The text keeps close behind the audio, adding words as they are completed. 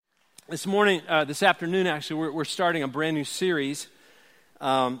This afternoon, actually, we're starting a brand new series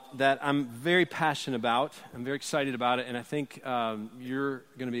that I'm very passionate about. I'm very excited about it, and I think you're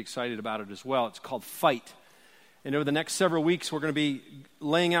going to be excited about it as well. It's called Fight. And over the next several weeks, we're going to be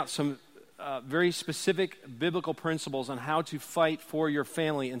laying out some very specific biblical principles on how to fight for your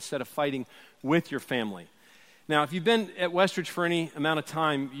family instead of fighting with your family. Now, if you've been at Westridge for any amount of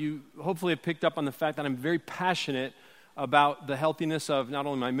time, you hopefully have picked up on the fact that I'm very passionate about the healthiness of not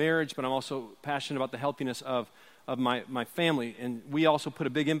only my marriage, but I'm also passionate about the healthiness of my family. And we also put a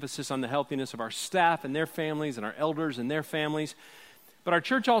big emphasis on the healthiness of our staff and their families and our elders and their families. But our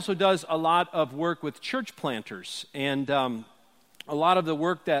church also does a lot of work with church planters. And a lot of the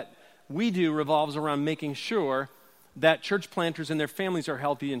work that we do revolves around making sure that church planters and their families are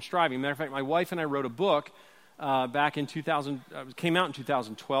healthy and striving. Matter of fact, my wife and I wrote a book back in 2000, came out in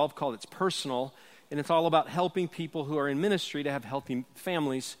 2012 called It's Personal. And it's all about helping people who are in ministry to have healthy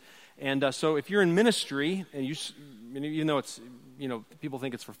families. And so if you're in ministry, and you know it's, people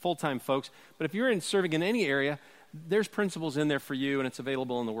think it's for full-time folks, but if you're serving in any area, there's principles in there for you, and it's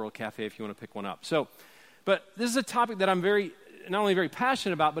available in the World Cafe if you want to pick one up. But this is a topic that I'm not only very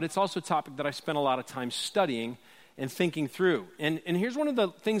passionate about, but it's also a topic that I spent a lot of time studying and thinking through. And here's one of the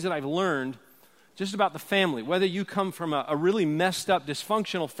things that I've learned just about the family. Whether you come from a really messed up,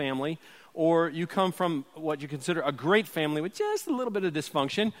 dysfunctional family, or you come from what you consider a great family with just a little bit of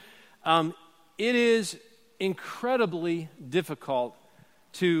dysfunction, it is incredibly difficult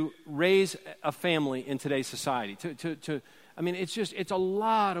to raise a family in today's society. It's a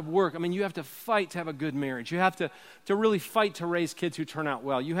lot of work. You have to fight to have a good marriage. You have to really fight to raise kids who turn out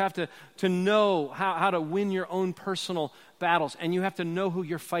well. You have to know how to win your own personal battles, and you have to know who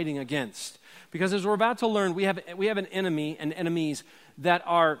you're fighting against. Because as we're about to learn, we have an enemy and enemies that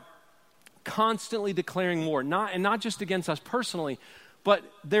are constantly declaring war, not just against us personally, but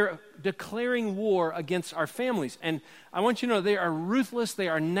they're declaring war against our families. And I want you to know they are ruthless, they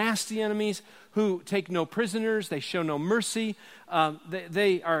are nasty enemies who take no prisoners, they show no mercy,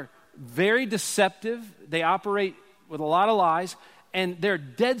 they are very deceptive, they operate with a lot of lies, and they're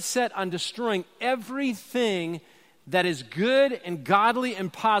dead set on destroying everything that is good and godly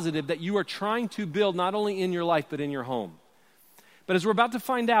and positive that you are trying to build not only in your life but in your home. But as we're about to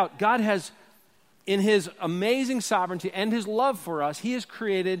find out, God has, in His amazing sovereignty and His love for us, He has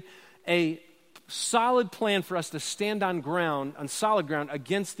created a solid plan for us to stand on solid ground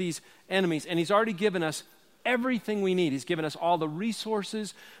against these enemies. And He's already given us everything we need. He's given us all the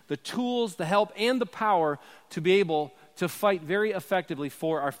resources, the tools, the help, and the power to be able to fight very effectively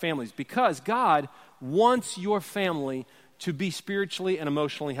for our families. Because God wants your family to be spiritually and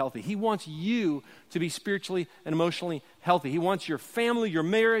emotionally healthy. He wants you to be spiritually and emotionally healthy. He wants your family, your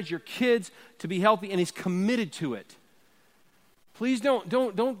marriage, your kids to be healthy, and He's committed to it. Please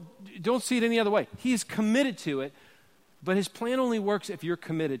don't see it any other way. He is committed to it, but His plan only works if you're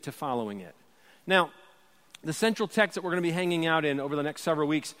committed to following it. Now, the central text that we're going to be hanging out in over the next several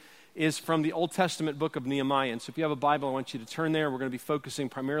weeks is from the Old Testament book of Nehemiah. And so if you have a Bible, I want you to turn there. We're going to be focusing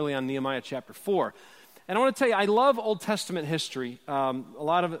primarily on Nehemiah chapter 4. And I want to tell you, I love Old Testament history. A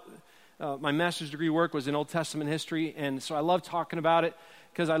lot of my master's degree work was in Old Testament history, and so I love talking about it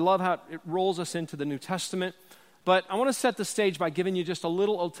because I love how it rolls us into the New Testament. But I want to set the stage by giving you just a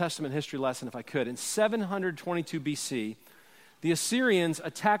little Old Testament history lesson, if I could. In 722 BC, the Assyrians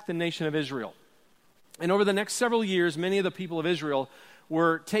attacked the nation of Israel. And over the next several years, many of the people of Israel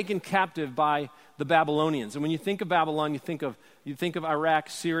were taken captive by the Babylonians. And when you think of Babylon, you think of Iraq,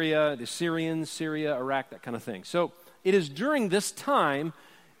 Syria, the Syrians, Syria, Iraq, that kind of thing. So it is during this time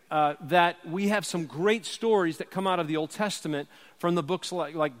that we have some great stories that come out of the Old Testament from the books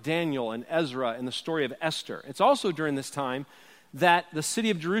like Daniel and Ezra and the story of Esther. It's also during this time that the city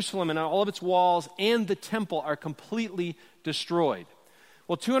of Jerusalem and all of its walls and the temple are completely destroyed.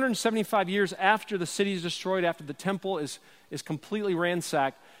 Well, 275 years after the city is destroyed, after the temple is completely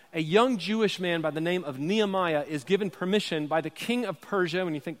ransacked, a young Jewish man by the name of Nehemiah is given permission by the king of Persia.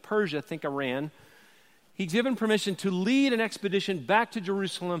 When you think Persia, think Iran. He's given permission to lead an expedition back to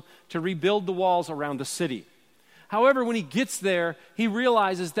Jerusalem to rebuild the walls around the city. However, when he gets there, he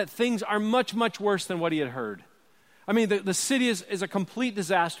realizes that things are much, much worse than what he had heard. The city is a complete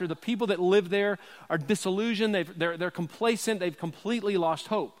disaster. The people that live there are disillusioned. They're complacent. They've completely lost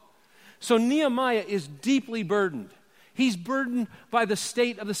hope. So Nehemiah is deeply burdened. He's burdened by the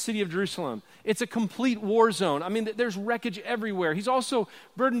state of the city of Jerusalem. It's a complete war zone. There's wreckage everywhere. He's also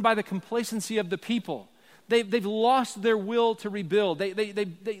burdened by the complacency of the people. They've lost their will to rebuild.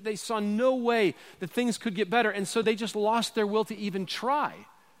 They saw no way that things could get better, and so they just lost their will to even try.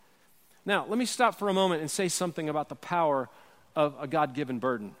 Now, let me stop for a moment and say something about the power of a God-given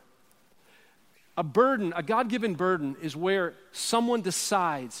burden. A burden, a God-given burden, is where someone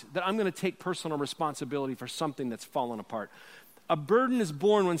decides that I'm going to take personal responsibility for something that's fallen apart. A burden is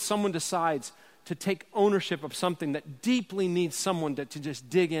born when someone decides to take ownership of something that deeply needs someone to just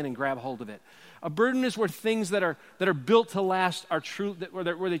dig in and grab hold of it. A burden is where things that are built to last are true,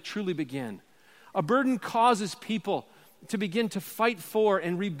 where they truly begin. A burden causes people to begin to fight for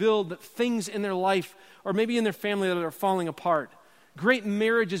and rebuild things in their life or maybe in their family that are falling apart. Great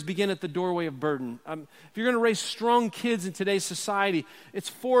marriages begin at the doorway of burden. If you're going to raise strong kids in today's society, it's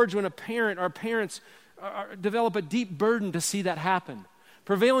forged when a parent or parents develop a deep burden to see that happen.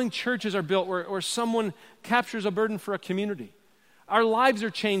 Prevailing churches are built where someone captures a burden for a community. Our lives are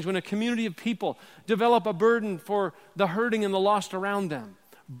changed when a community of people develop a burden for the hurting and the lost around them.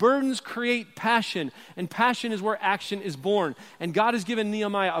 Burdens create passion, and passion is where action is born. And God has given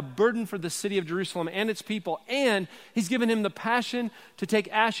Nehemiah a burden for the city of Jerusalem and its people, and he's given him the passion to take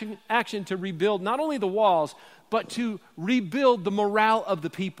action to rebuild not only the walls, but to rebuild the morale of the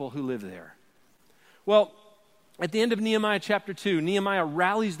people who live there. Well, at the end of Nehemiah chapter 2, Nehemiah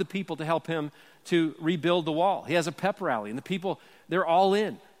rallies the people to help him to rebuild the wall. He has a pep rally, and the people, they're all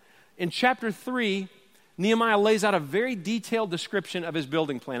in. In chapter 3, Nehemiah lays out a very detailed description of his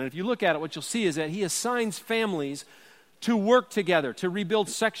building plan. And if you look at it, what you'll see is that he assigns families to work together, to rebuild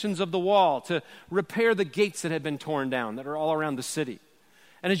sections of the wall, to repair the gates that had been torn down that are all around the city.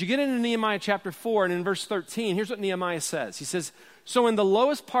 And as you get into Nehemiah chapter 4 and in verse 13, here's what Nehemiah says. He says, "So in the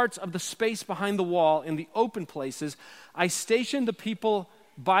lowest parts of the space behind the wall, in the open places, I stationed the people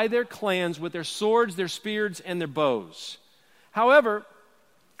by their clans with their swords, their spears, and their bows. However,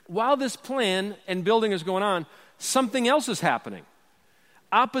 while this plan and building is going on, something else is happening.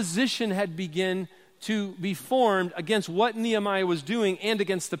 Opposition had begun to be formed against what Nehemiah was doing and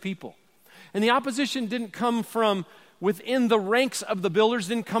against the people. And the opposition didn't come from within the ranks of the builders,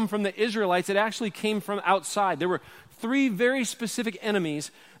 didn't come from the Israelites. It actually came from outside. There were 3 very specific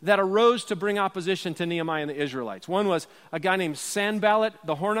enemies that arose to bring opposition to Nehemiah and the Israelites. One was a guy named Sanballat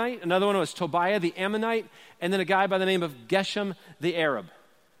the Hornite. Another one was Tobiah the Ammonite. And then a guy by the name of Geshem the Arab.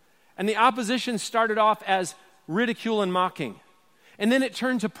 And the opposition started off as ridicule and mocking. And then it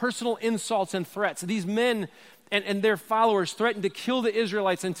turned to personal insults and threats. These men and their followers threatened to kill the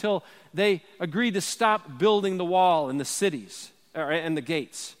Israelites until they agreed to stop building the wall and the cities and the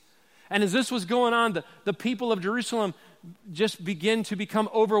gates. And as this was going on, the people of Jerusalem just begin to become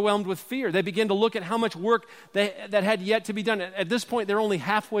overwhelmed with fear. They begin to look at how much work that had yet to be done. At this point, they're only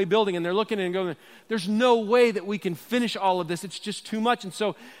halfway building, and they're looking and going, there's no way that we can finish all of this. It's just too much. And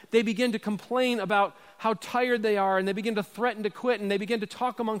so they begin to complain about how tired they are, and they begin to threaten to quit, and they begin to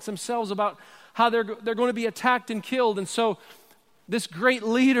talk amongst themselves about how they're going to be attacked and killed. And so this great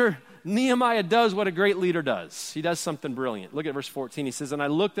leader, Nehemiah, does what a great leader does. He does something brilliant. Look at verse 14. He says, "And I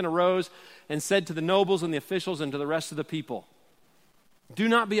looked and arose and said to the nobles and the officials and to the rest of the people, 'Do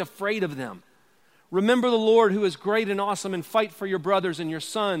not be afraid of them. Remember the Lord who is great and awesome, and fight for your brothers and your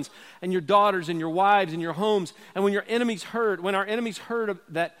sons and your daughters and your wives and your homes.' And when our enemies heard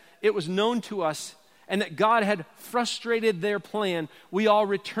that it was known to us and that God had frustrated their plan, we all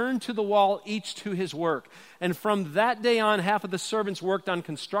returned to the wall, each to his work. And from that day on, half of the servants worked on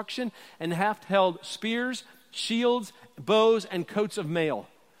construction, and half held spears, shields, bows, and coats of mail.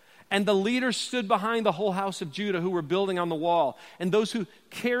 And the leaders stood behind the whole house of Judah who were building on the wall. And those who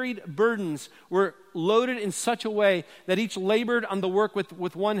carried burdens were loaded in such a way that each labored on the work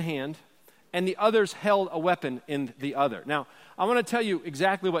with one hand, and the others held a weapon in the other." Now, I want to tell you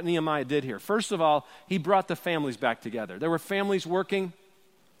exactly what Nehemiah did here. First of all, he brought the families back together. There were families working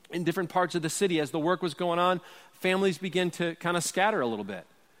in different parts of the city. As the work was going on, families began to kind of scatter a little bit.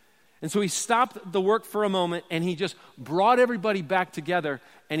 And so he stopped the work for a moment, and he just brought everybody back together,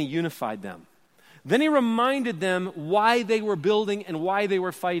 and he unified them. Then he reminded them why they were building and why they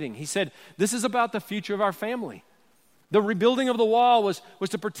were fighting. He said, this is about the future of our family. The rebuilding of the wall was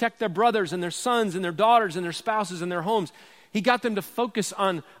to protect their brothers and their sons and their daughters and their spouses and their homes. He got them to focus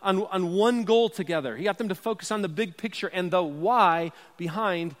on one goal together. He got them to focus on the big picture and the why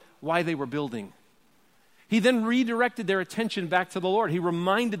behind why they were building. He then redirected their attention back to the Lord. He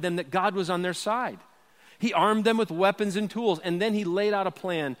reminded them that God was on their side. He armed them with weapons and tools, and then he laid out a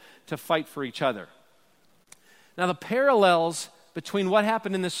plan to fight for each other. Now, the parallels between what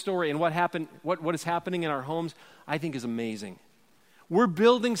happened in this story and what is happening in our homes, I think is amazing. We're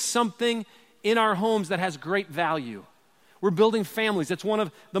building something in our homes that has great value. We're building families. It's one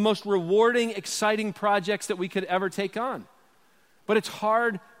of the most rewarding, exciting projects that we could ever take on. But it's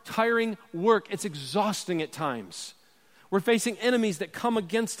hard, tiring work. It's exhausting at times. We're facing enemies that come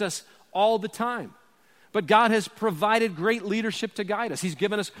against us all the time. But God has provided great leadership to guide us. He's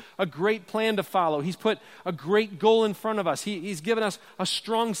given us a great plan to follow. He's put a great goal in front of us. He's given us a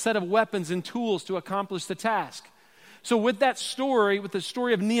strong set of weapons and tools to accomplish the task. So with that story, with the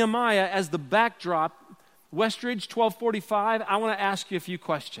story of Nehemiah as the backdrop, Westridge 1245, I want to ask you a few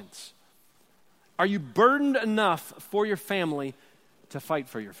questions. Are you burdened enough for your family to fight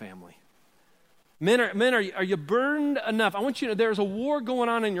for your family? Men, are you burdened enough? I want you to know there's a war going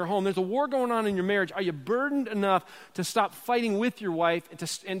on in your home. There's a war going on in your marriage. Are you burdened enough to stop fighting with your wife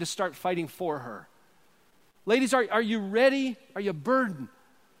and to start fighting for her? Ladies, are you ready? Are you burdened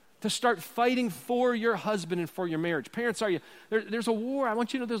to start fighting for your husband and for your marriage? Parents, there's a war. I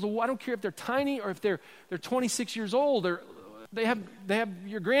want you to know there's a war. I don't care if they're tiny or if they're 26 years old or they have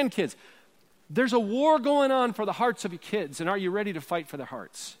your grandkids. There's a war going on for the hearts of your kids, and are you ready to fight for their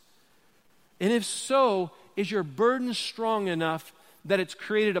hearts? And if so, is your burden strong enough that it's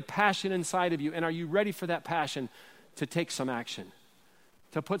created a passion inside of you? And are you ready for that passion to take some action,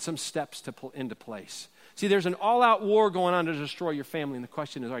 to put some steps into place? See, there's an all-out war going on to destroy your family, and the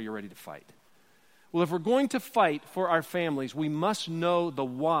question is, are you ready to fight? Well, if we're going to fight for our families, we must know the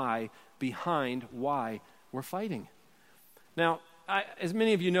why behind why we're fighting. Now, as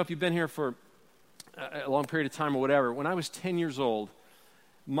many of you know, if you've been here for a long period of time or whatever, when I was 10 years old,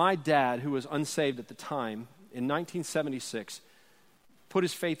 my dad, who was unsaved at the time, in 1976, put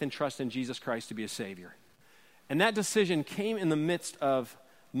his faith and trust in Jesus Christ to be a Savior. And that decision came in the midst of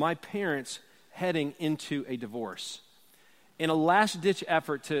my parents heading into a divorce. In a last-ditch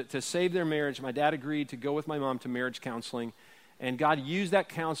effort to save their marriage, my dad agreed to go with my mom to marriage counseling. And God used that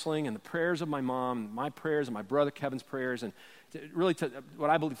counseling and the prayers of my mom, my prayers and my brother Kevin's prayers, and what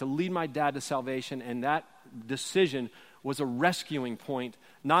I believe to lead my dad to salvation. And that decision was a rescuing point,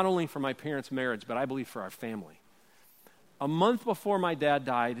 not only for my parents' marriage, but I believe for our family. A month before my dad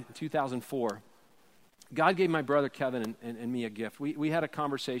died in 2004, God gave my brother Kevin and me a gift. We had a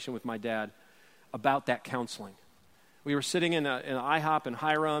conversation with my dad about that counseling. We were sitting in an IHOP in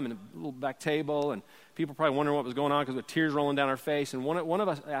Hiram and a little back table, and people probably wondering what was going on because with tears rolling down our face. And one of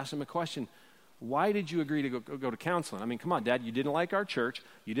us asked him a question: why did you agree to go to counseling? I mean, come on, Dad, you didn't like our church.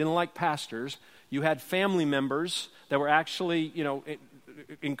 You didn't like pastors. You had family members that were actually,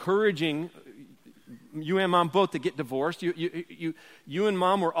 encouraging you and Mom both to get divorced. You and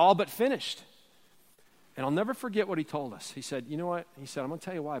Mom were all but finished. And I'll never forget what he told us. He said, you know what? He said, I'm going to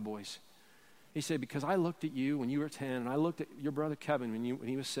tell you why, boys. He said, because I looked at you when you were 10, and I looked at your brother Kevin when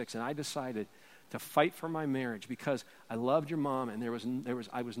he was 6, and I decided to fight for my marriage because I loved your mom, and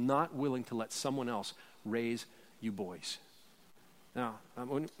I was not willing to let someone else raise you boys. Now,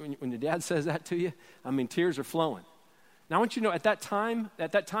 when your dad says that to you, I mean, tears are flowing. Now, I want you to know, at that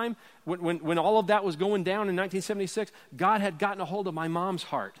time, when all of that was going down in 1976, God had gotten a hold of my mom's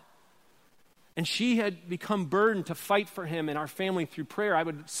heart. And she had become burdened to fight for him and our family through prayer. I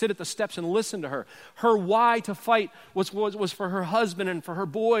would sit at the steps and listen to her. Her why to fight was for her husband and for her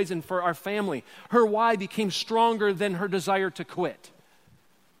boys and for our family. Her why became stronger than her desire to quit.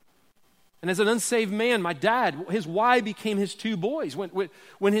 And as an unsaved man, my dad, his why became his 2 boys.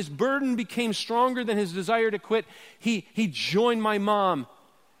 When his burden became stronger than his desire to quit, he joined my mom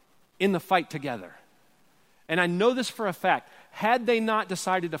in the fight together. And I know this for a fact. Had they not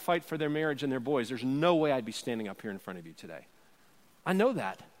decided to fight for their marriage and their boys, there's no way I'd be standing up here in front of you today. I know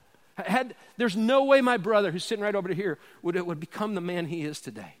that. There's no way my brother, who's sitting right over here, would become the man he is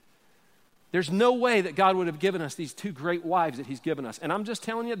today. There's no way that God would have given us these 2 great wives that he's given us. And I'm just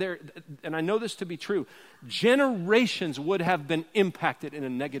telling you, and I know this to be true, generations would have been impacted in a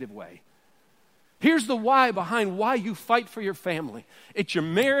negative way. Here's the why behind why you fight for your family. It's your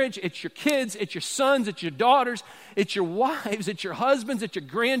marriage, it's your kids, it's your sons, it's your daughters, it's your wives, it's your husbands, it's your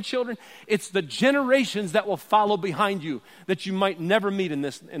grandchildren. It's the generations that will follow behind you that you might never meet in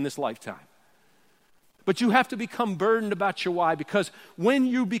this lifetime. But you have to become burdened about your why, because when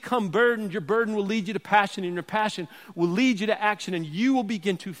you become burdened, your burden will lead you to passion, and your passion will lead you to action, and you will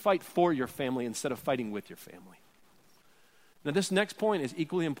begin to fight for your family instead of fighting with your family. Now, this next point is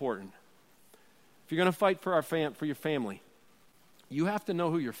equally important. If you're going to fight for your family, you have to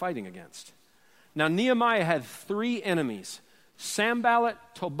know who you're fighting against. Now, Nehemiah had 3 enemies: Sanballat,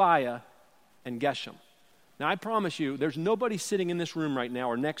 Tobiah, and Geshem. Now, I promise you, there's nobody sitting in this room right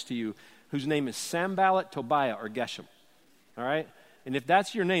now or next to you whose name is Sanballat, Tobiah, or Geshem. All right? And if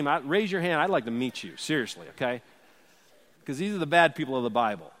that's your name, raise your hand. I'd like to meet you, seriously, okay? Because these are the bad people of the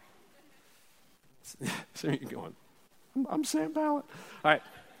Bible. So you're going, I'm Sanballat. All right.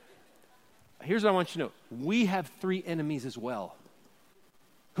 Here's what I want you to know. We have 3 enemies as well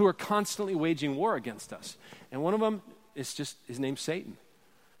who are constantly waging war against us. And one of them is just, his name's Satan.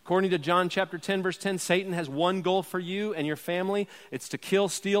 According to John chapter 10, verse 10, Satan has one goal for you and your family. It's to kill,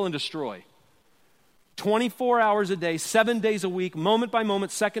 steal, and destroy. 24 hours a day, 7 days a week, moment by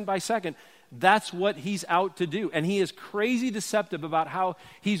moment, second by second. That's what he's out to do. And he is crazy deceptive about how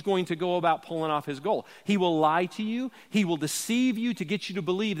he's going to go about pulling off his goal. He will lie to you. He will deceive you to get you to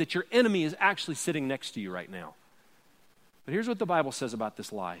believe that your enemy is actually sitting next to you right now. But here's what the Bible says about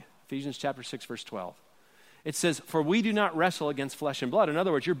this lie. Ephesians chapter 6, verse 12. It says, for we do not wrestle against flesh and blood. In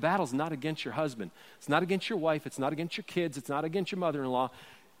other words, your battle's not against your husband. It's not against your wife. It's not against your kids. It's not against your mother-in-law.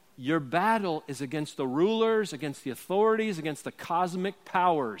 Your battle is against the rulers, against the authorities, against the cosmic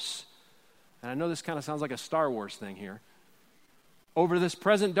powers. And I know this kind of sounds like a Star Wars thing here. Over this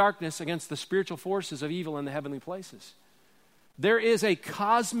present darkness against the spiritual forces of evil in the heavenly places. There is a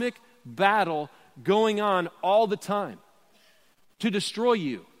cosmic battle going on all the time to destroy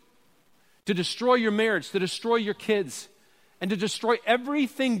you, to destroy your marriage, to destroy your kids, and to destroy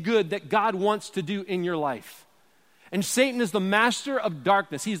everything good that God wants to do in your life. And Satan is the master of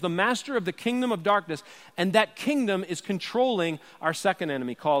darkness. He's the master of the kingdom of darkness, and that kingdom is controlling our second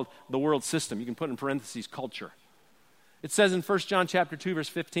enemy called the world system. You can put in parentheses, culture. It says in 1 John chapter 2, verse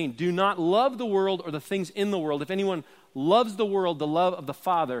 15, do not love the world or the things in the world. If anyone loves the world, the love of the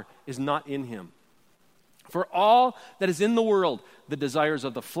Father is not in him. For all that is in the world, the desires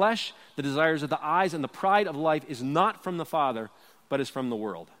of the flesh, the desires of the eyes, and the pride of life is not from the Father, but is from the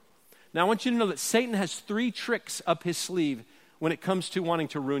world. Now, I want you to know that Satan has 3 tricks up his sleeve when it comes to wanting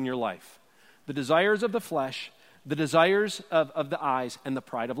to ruin your life. The desires of the flesh, the desires of the eyes, and the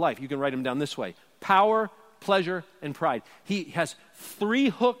pride of life. You can write them down this way. Power, pleasure, and pride. He has 3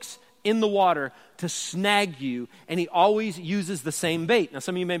 hooks in the water to snag you, and he always uses the same bait. Now,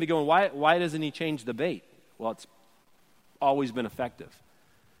 some of you may be going, why doesn't he change the bait? Well, it's always been effective.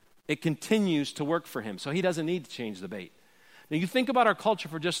 It continues to work for him, so he doesn't need to change the bait. Now, you think about our culture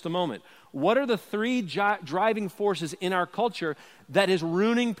for just a moment. What are the 3 driving forces in our culture that is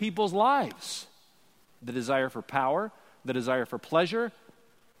ruining people's lives? The desire for power, the desire for pleasure,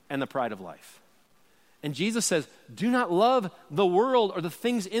 and the pride of life. And Jesus says, do not love the world or the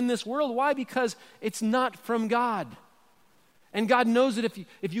things in this world. Why? Because it's not from God. And God knows that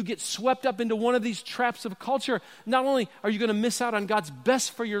if you get swept up into one of these traps of culture, not only are you going to miss out on God's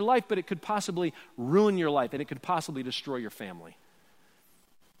best for your life, but it could possibly ruin your life and it could possibly destroy your family.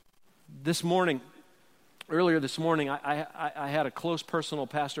 Earlier this morning, I had a close personal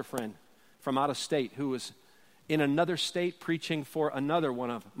pastor friend from out of state who was in another state preaching for another one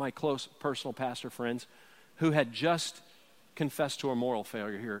of my close personal pastor friends who had just confessed to a moral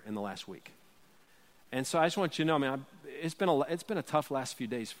failure here in the last week. And so I just want you to know, it's been a tough last few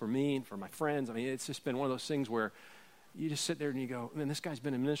days for me and for my friends. It's just been one of those things where you just sit there and you go, man, this guy's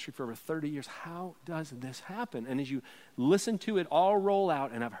been in ministry for over 30 years. How does this happen? And as you listen to it all roll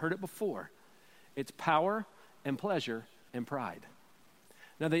out, and I've heard it before, it's power and pleasure and pride.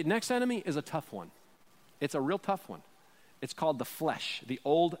 Now, the next enemy is a tough one. It's a real tough one. It's called the flesh, the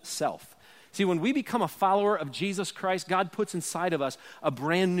old self. See, when we become a follower of Jesus Christ, God puts inside of us a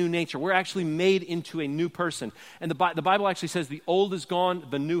brand new nature. We're actually made into a new person. And the Bible actually says the old is gone,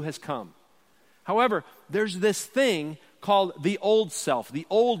 the new has come. However, there's this thing called the old self, the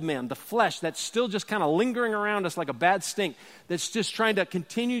old man, the flesh, that's still just kind of lingering around us like a bad stink, that's just trying to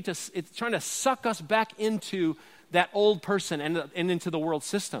it's trying to suck us back into that old person and into the world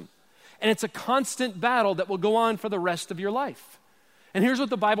system. And it's a constant battle that will go on for the rest of your life. And here's what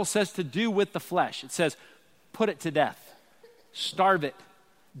the Bible says to do with the flesh. It says, put it to death. Starve it.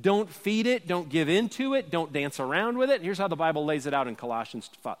 Don't feed it. Don't give in to it. Don't dance around with it. Here's how the Bible lays it out in Colossians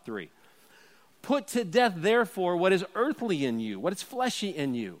 3. Put to death, therefore, what is earthly in you, what is fleshy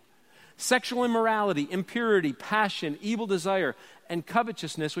in you. Sexual immorality, impurity, passion, evil desire, and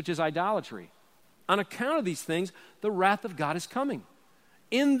covetousness, which is idolatry. On account of these things, the wrath of God is coming.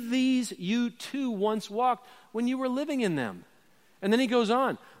 In these you too once walked when you were living in them. And then he goes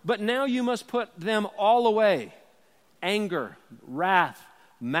on, but now you must put them all away. Anger, wrath,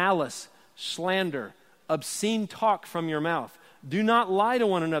 malice, slander, obscene talk from your mouth. Do not lie to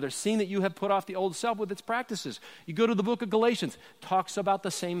one another, seeing that you have put off the old self with its practices. You go to the book of Galatians, talks about the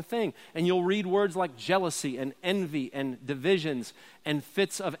same thing. And you'll read words like jealousy and envy and divisions and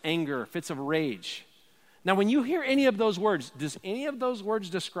fits of anger, fits of rage. Now, when you hear any of those words, does any of those words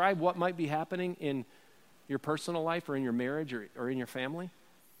describe what might be happening in your personal life or in your marriage or in your family?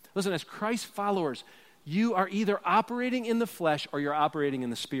 Listen, as Christ followers, you are either operating in the flesh or you're operating in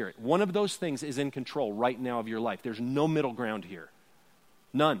the spirit. One of those things is in control right now of your life. There's no middle ground here.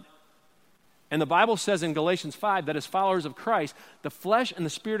 None. And the Bible says in Galatians 5 that as followers of Christ, the flesh and the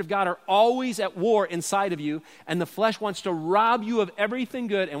Spirit of God are always at war inside of you, and the flesh wants to rob you of everything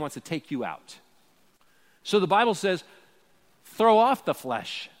good and wants to take you out. So the Bible says, throw off the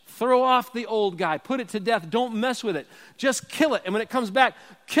flesh. Throw off the old guy. Put it to death. Don't mess with it. Just kill it. And when it comes back,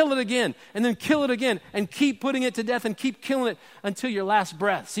 kill it again. And then kill it again. And keep putting it to death and keep killing it until your last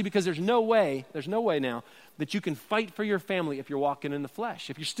breath. See, because there's no way now that you can fight for your family if you're walking in the flesh.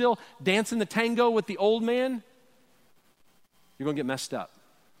 If you're still dancing the tango with the old man, you're going to get messed up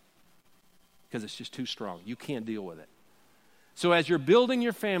because it's just too strong. You can't deal with it. So as you're building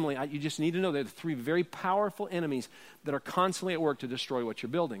your family, you just need to know there are three very powerful enemies that are constantly at work to destroy what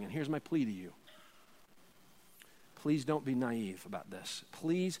you're building. And here's my plea to you. Please don't be naive about this.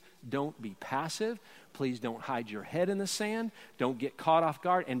 Please don't be passive. Please don't hide your head in the sand. Don't get caught off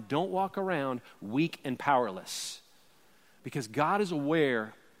guard. And don't walk around weak and powerless. Because God is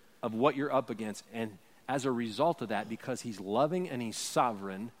aware of what you're up against. And as a result of that, because He's loving and He's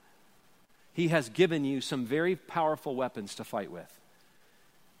sovereign, He has given you some very powerful weapons to fight with.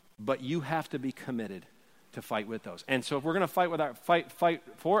 But you have to be committed to fight with those. And so if we're going to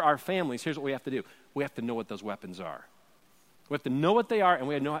fight for our families, here's what we have to do. We have to know what those weapons are. We have to know what they are, and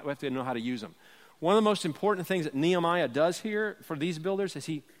we have to know how to use them. One of the most important things that Nehemiah does here for these builders is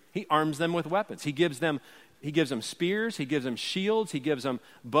he arms them with weapons. He gives them spears, he gives them shields, he gives them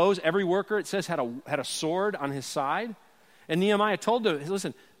bows. Every worker, it says, had a sword on his side. And Nehemiah told them,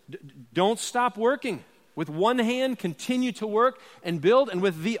 listen, don't stop working. With one hand, continue to work and build, and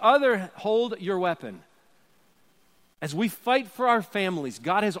with the other, hold your weapon. As we fight for our families,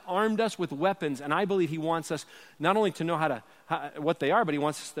 God has armed us with weapons, and I believe He wants us not only to know what they are, but He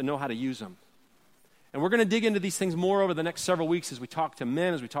wants us to know how to use them. And we're going to dig into these things more over the next several weeks as we talk to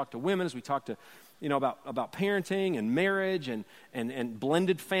men, as we talk to women, as we talk to, about parenting and marriage and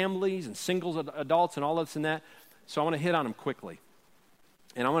blended families and singles adults and all of this and that. So I want to hit on them quickly.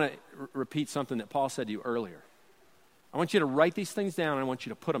 And I want to repeat something that Paul said to you earlier. I want you to write these things down, and I want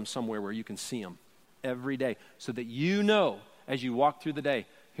you to put them somewhere where you can see them every day so that you know as you walk through the day,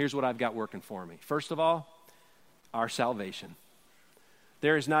 here's what I've got working for me. First of all, our salvation.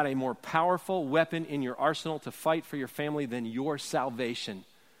 There is not a more powerful weapon in your arsenal to fight for your family than your salvation.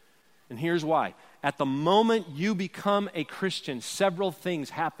 And here's why. At the moment you become a Christian, several things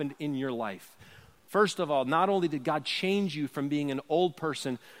happened in your life. First of all, not only did God change you from being an old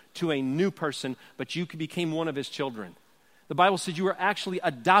person to a new person, but you became one of His children. The Bible says you were actually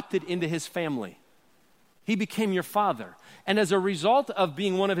adopted into His family. He became your father. And as a result of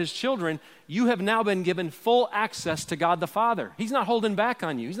being one of His children, you have now been given full access to God the Father. He's not holding back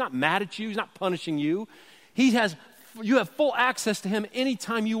on you. He's not mad at you. He's not punishing you. You have full access to Him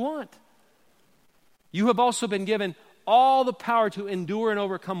anytime you want. You have also been given all the power to endure and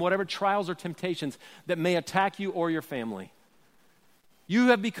overcome whatever trials or temptations that may attack you or your family. You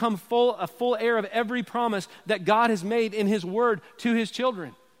have become a full heir of every promise that God has made in His Word to His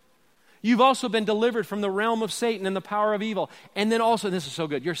children. You've also been delivered from the realm of Satan and the power of evil. And then also, this is so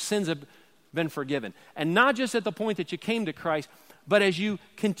good, your sins have been forgiven. And not just at the point that you came to Christ, but as you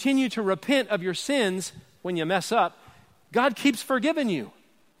continue to repent of your sins when you mess up, God keeps forgiving you.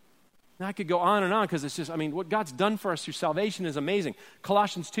 Now, I could go on and on because it's just, what God's done for us through salvation is amazing.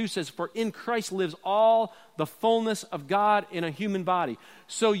 Colossians 2 says, for in Christ lives all the fullness of God in a human body.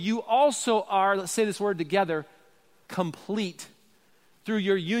 So you also are, let's say this word together, complete through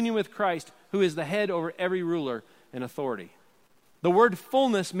your union with Christ, who is the head over every ruler and authority. The word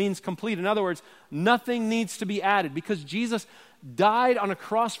fullness means complete. In other words, nothing needs to be added because Jesus died on a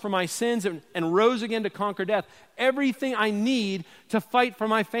cross for my sins and rose again to conquer death. Everything I need to fight for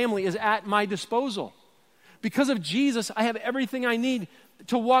my family is at my disposal. Because of Jesus, I have everything I need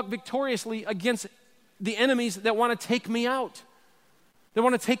to walk victoriously against the enemies that want to take me out. They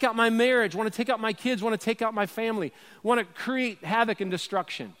want to take out my marriage, want to take out my kids, want to take out my family, want to create havoc and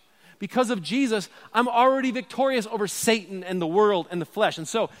destruction. Because of Jesus, I'm already victorious over Satan and the world and the flesh. And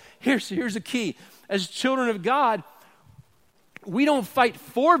so here's the key. As children of God, we don't fight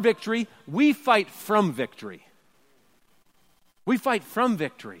for victory, we fight from victory. We fight from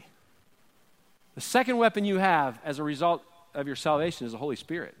victory. The second weapon you have as a result of your salvation is the Holy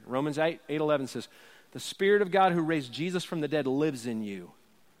Spirit. Romans 8:11 says, the Spirit of God who raised Jesus from the dead lives in you.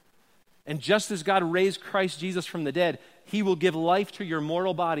 And just as God raised Christ Jesus from the dead, He will give life to your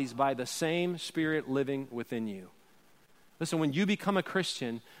mortal bodies by the same Spirit living within you. Listen, when you become a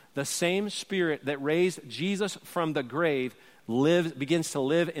Christian, the same Spirit that raised Jesus from the grave begins to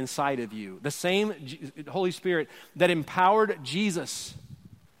live inside of you. The same Holy Spirit that empowered Jesus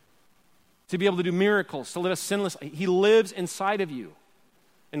to be able to do miracles, to live a sinless, He lives inside of you.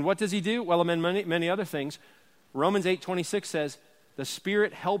 And what does he do? Well, among many other things, Romans 8:26 says, the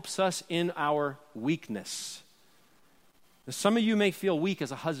Spirit helps us in our weakness. Now, some of you may feel weak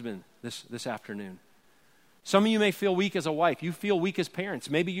as a husband this afternoon. Some of you may feel weak as a wife. You feel weak as parents.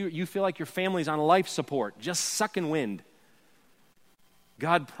 Maybe you feel like your family's on life support, just sucking wind.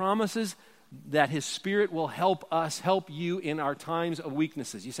 God promises that his Spirit will help us, help you in our times of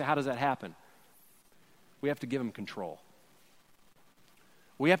weaknesses. You say, how does that happen? We have to give him control.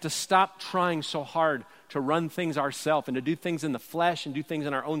 We have to stop trying so hard to run things ourselves and to do things in the flesh and do things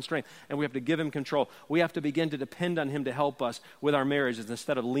in our own strength. And we have to give him control. We have to begin to depend on him to help us with our marriages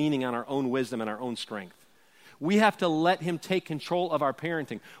instead of leaning on our own wisdom and our own strength. We have to let him take control of our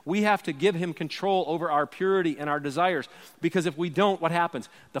parenting. We have to give him control over our purity and our desires. Because if we don't, what happens?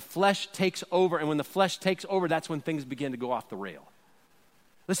 The flesh takes over. And when the flesh takes over, that's when things begin to go off the rail.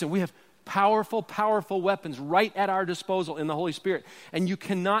 Listen, we have powerful, powerful weapons right at our disposal in the Holy Spirit. And you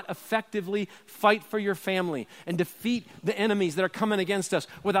cannot effectively fight for your family and defeat the enemies that are coming against us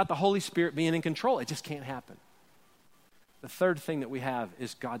without the Holy Spirit being in control. It just can't happen. The third thing that we have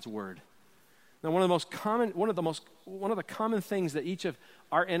is God's Word. Now, one of the common things that each of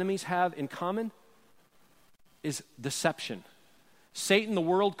our enemies have in common is deception. Satan, the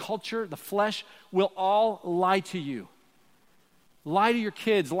world, culture, the flesh will all lie to you. Lie to your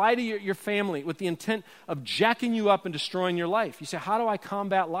kids, lie to your family with the intent of jacking you up and destroying your life. You say, how do I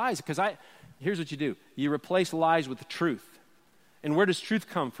combat lies? Because here's what you do. You replace lies with the truth. And where does truth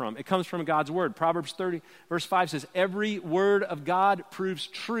come from? It comes from God's Word. Proverbs 30, verse 5 says, every word of God proves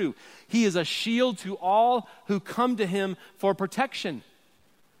true. He is a shield to all who come to him for protection.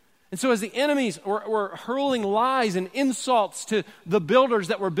 And so as the enemies were hurling lies and insults to the builders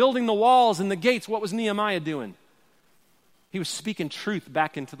that were building the walls and the gates, what was Nehemiah doing? He was speaking truth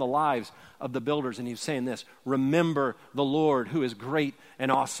back into the lives of the builders, and he was saying this, remember the Lord who is great and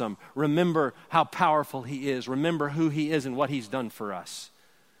awesome. Remember how powerful he is. Remember who he is and what he's done for us.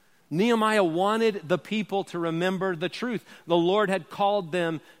 Nehemiah wanted the people to remember the truth. The Lord had called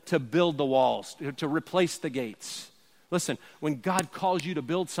them to build the walls, to replace the gates. Listen, when God calls you to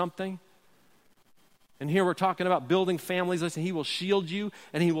build something, and here we're talking about building families, listen, he will shield you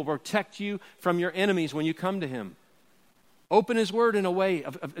and he will protect you from your enemies when you come to him. Open his word in a way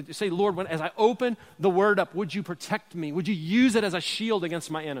of say, Lord, as I open the word up, would you protect me? Would you use it as a shield against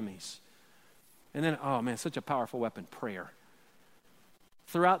my enemies? And then, oh man, such a powerful weapon, prayer.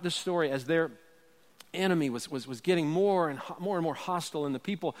 Throughout this story, as their enemy was getting more and more hostile and the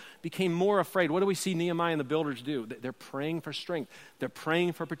people became more afraid, what do we see Nehemiah and the builders do? They're praying for strength. They're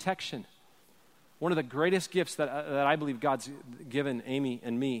praying for protection. One of the greatest gifts that I believe God's given Amy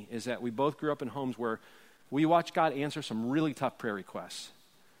and me is that we both grew up in homes where we watch God answer some really tough prayer requests.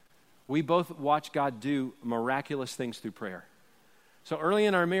 We both watch God do miraculous things through prayer. So early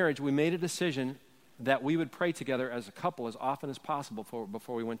in our marriage, we made a decision that we would pray together as a couple as often as possible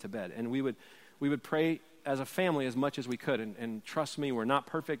before we went to bed. And we would pray as a family as much as we could. And trust me, we're not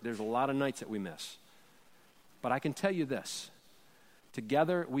perfect. There's a lot of nights that we miss. But I can tell you this.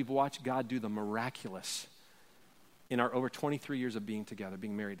 Together, we've watched God do the miraculous in our over 23 years of being together,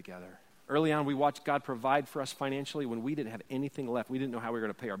 being married together. Early on, we watched God provide for us financially when we didn't have anything left. We didn't know how we were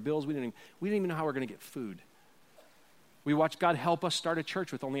going to pay our bills. We didn't even know how we were going to get food. We watched God help us start a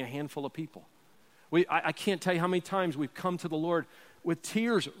church with only a handful of people. I can't tell you how many times we've come to the Lord with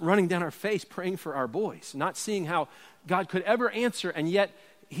tears running down our face praying for our boys, not seeing how God could ever answer, and yet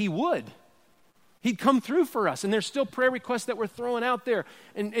he would. He'd come through for us, and there's still prayer requests that we're throwing out there.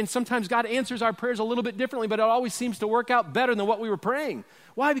 And sometimes God answers our prayers a little bit differently, but it always seems to work out better than what we were praying.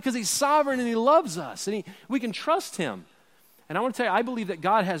 Why? Because he's sovereign and he loves us, and we can trust him. And I want to tell you, I believe that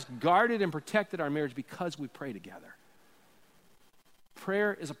God has guarded and protected our marriage because we pray together.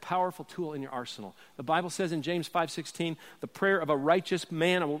 Prayer is a powerful tool in your arsenal. The Bible says in James 5:16, the prayer of a righteous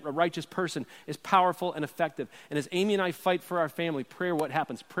man, a righteous person, is powerful and effective. And as Amy and I fight for our family, prayer, what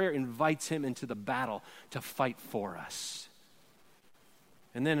happens? Prayer invites him into the battle to fight for us.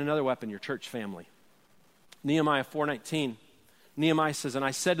 And then another weapon, your church family. Nehemiah 4:19, Nehemiah says, and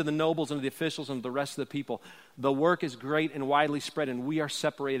I said to the nobles and to the officials and to the rest of the people, the work is great and widely spread, and we are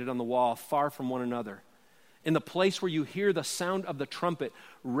separated on the wall, far from one another. In the place where you hear the sound of the trumpet,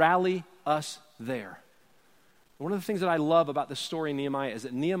 rally us there. One of the things that I love about this story in Nehemiah is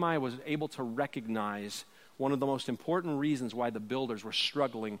that Nehemiah was able to recognize one of the most important reasons why the builders were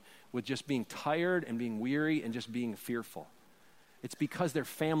struggling with just being tired and being weary and just being fearful. It's because their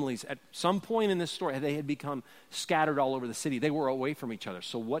families, at some point in this story, they had become scattered all over the city. They were away from each other.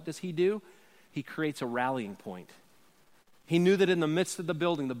 So what does he do? He creates a rallying point. He knew that in the midst of the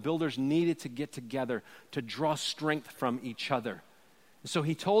building, the builders needed to get together to draw strength from each other. So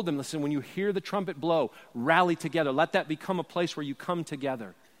he told them, listen, when you hear the trumpet blow, rally together. Let that become a place where you come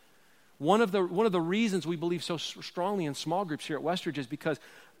together. One of the reasons we believe so strongly in small groups here at Westridge is because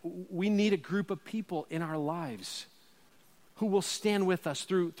we need a group of people in our lives who will stand with us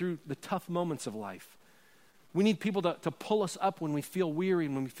through the tough moments of life. We need people to pull us up when we feel weary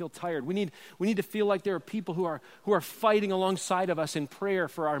and when we feel tired. We need to feel like there are people who are fighting alongside of us in prayer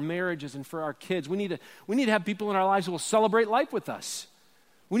for our marriages and for our kids. We need to have people in our lives who will celebrate life with us.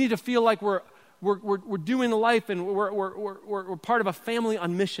 We need to feel like we're doing life and we're part of a family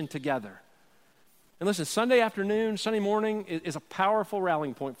on mission together. And listen, Sunday afternoon, Sunday morning is a powerful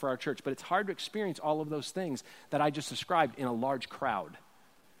rallying point for our church, but it's hard to experience all of those things that I just described in a large crowd.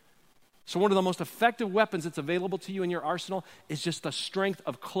 So one of the most effective weapons that's available to you in your arsenal is just the strength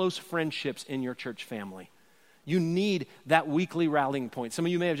of close friendships in your church family. You need that weekly rallying point. Some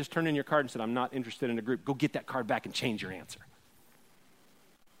of you may have just turned in your card and said, I'm not interested in a group. Go get that card back and change your answer.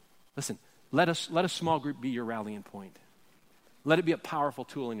 Listen, let a small group be your rallying point. Let it be a powerful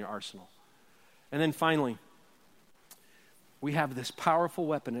tool in your arsenal. And then finally, we have this powerful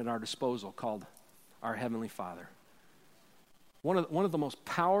weapon at our disposal called our Heavenly Father. One of the most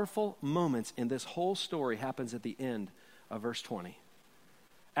powerful moments in this whole story happens at the end of verse 20.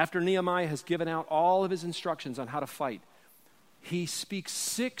 After Nehemiah has given out all of his instructions on how to fight, he speaks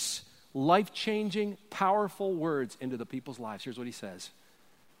 6 life-changing, powerful words into the people's lives. Here's what he says.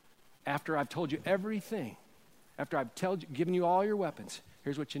 After I've told you everything, after I've given you all your weapons,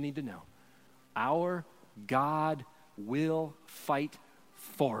 here's what you need to know. Our God will fight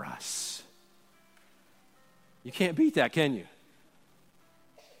for us. You can't beat that, can you?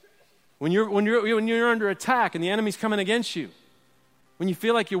 When you're under attack and the enemy's coming against you, when you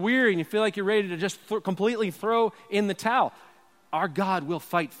feel like you're weary and you feel like you're ready to just completely throw in the towel, our God will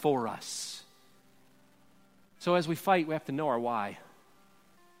fight for us. So as we fight, we have to know our why.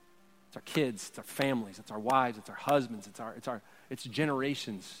 It's our kids, it's our families, it's our wives, it's our husbands, it's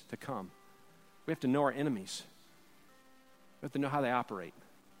generations to come. We have to know our enemies. We have to know how they operate.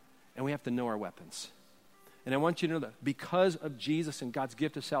 And we have to know our weapons. And I want you to know that because of Jesus and God's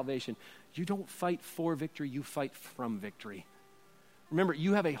gift of salvation, you don't fight for victory, you fight from victory. Remember,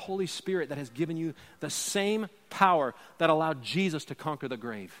 you have a Holy Spirit that has given you the same power that allowed Jesus to conquer the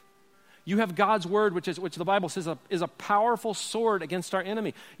grave. You have God's word, which the Bible says is a powerful sword against our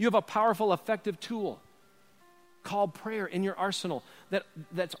enemy. You have a powerful, effective tool called prayer in your arsenal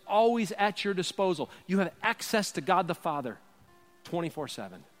that's always at your disposal. You have access to God the Father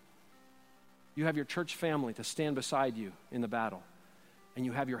 24/7. You have your church family to stand beside you in the battle. And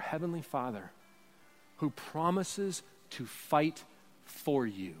you have your Heavenly Father who promises to fight for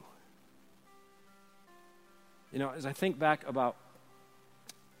you. You know, as I think back about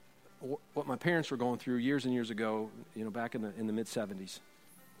what my parents were going through years and years ago, you know, back in the mid-'70s,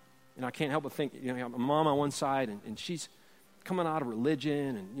 and I can't help but think, you know, my mom on one side, and she's coming out of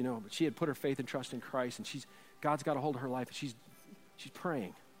religion, and, you know, but she had put her faith and trust in Christ, and God's got a hold of her life, and she's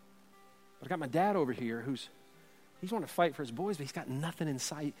praying. But I got my dad over here he's wanting to fight for his boys, but he's got nothing in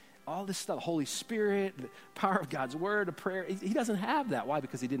sight. All this stuff, the Holy Spirit, the power of God's word, the prayer, he doesn't have that. Why?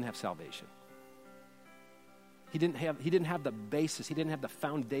 Because he didn't have salvation. He didn't have the basis. He didn't have the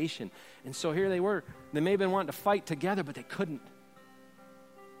foundation. And so here they were. They may have been wanting to fight together, but they couldn't.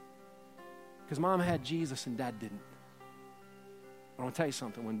 Because mom had Jesus and dad didn't. I want to tell you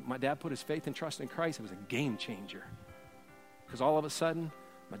something. When my dad put his faith and trust in Christ, it was a game changer. Because all of a sudden,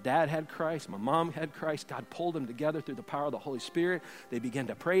 my dad had Christ, my mom had Christ. God pulled them together through the power of the Holy Spirit. They began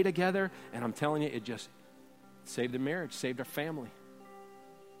to pray together. And I'm telling you, it just saved their marriage, saved their family,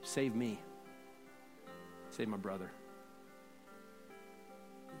 saved me, saved my brother,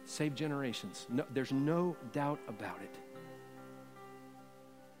 saved generations. No, there's no doubt about it.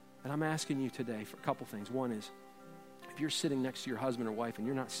 And I'm asking you today for a couple things. One is, if you're sitting next to your husband or wife and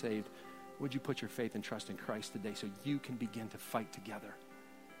you're not saved, would you put your faith and trust in Christ today so you can begin to fight together?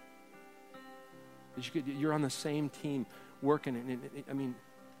 You're on the same team working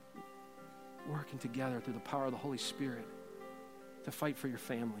together through the power of the Holy Spirit to fight for your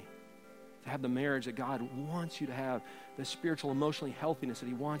family, to have the marriage that God wants you to have, the spiritual, emotionally healthiness that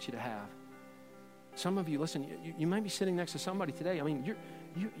he wants you to have. Some of you, listen, you might be sitting next to somebody today. I mean,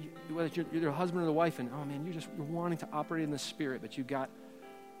 whether you're a husband or the wife, and oh man, you're wanting to operate in the Spirit, but you've got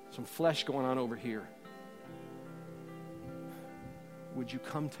some flesh going on over here. Would you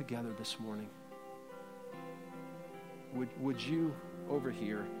come together this morning? Would you over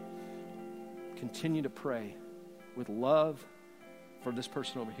here continue to pray with love for this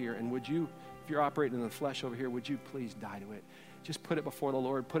person over here? And would you, if you're operating in the flesh over here, would you please die to it? Just put it before the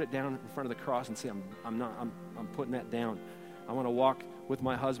Lord. Put it down in front of the cross and say, I'm putting that down. I want to walk with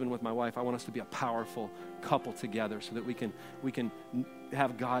my husband, with my wife, I want us to be a powerful couple together so that we can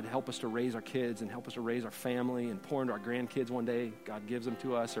have God help us to raise our kids and help us to raise our family and pour into our grandkids one day. God gives them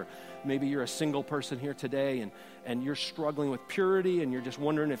to us. Or maybe you're a single person here today and you're struggling with purity and you're just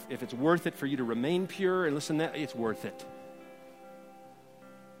wondering if it's worth it for you to remain pure. And listen, it's worth it.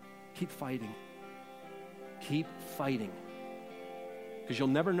 Keep fighting. Keep fighting. Because you'll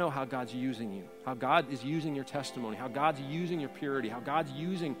never know how God's using you, how God is using your testimony, how God's using your purity, how God's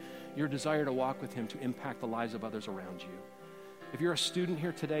using your desire to walk with him to impact the lives of others around you. If you're a student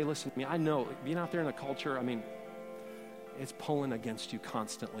here today, listen to me. I know being out there in the culture, it's pulling against you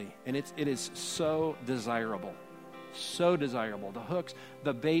constantly. And it is so desirable, so desirable. The hooks,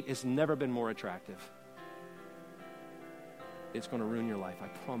 the bait has never been more attractive. It's going to ruin your life. I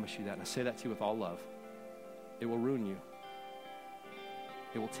promise you that. And I say that to you with all love. It will ruin you.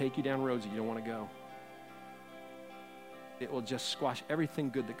 It will take you down roads that you don't want to go. It will just squash everything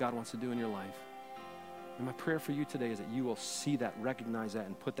good that God wants to do in your life. And my prayer for you today is that you will see that, recognize that,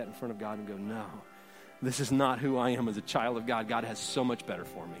 and put that in front of God and go, no, this is not who I am as a child of God. God has so much better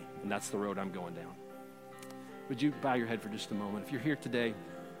for me, and that's the road I'm going down. Would you bow your head for just a moment? If you're here today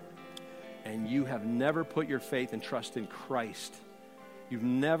and you have never put your faith and trust in Christ, you've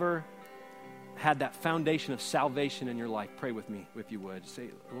never had that foundation of salvation in your life, pray with me if you would. Say,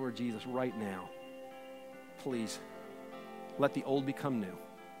 Lord Jesus, right now, please, let the old become new.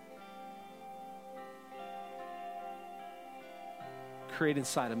 Create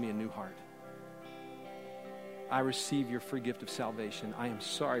inside of me a new heart. I receive your free gift of salvation. I am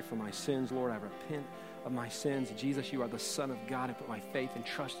sorry for my sins, Lord. I repent of my sins. Jesus, you are the Son of God. I put my faith and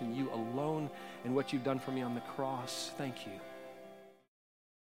trust in you alone and what you've done for me on the cross. Thank you.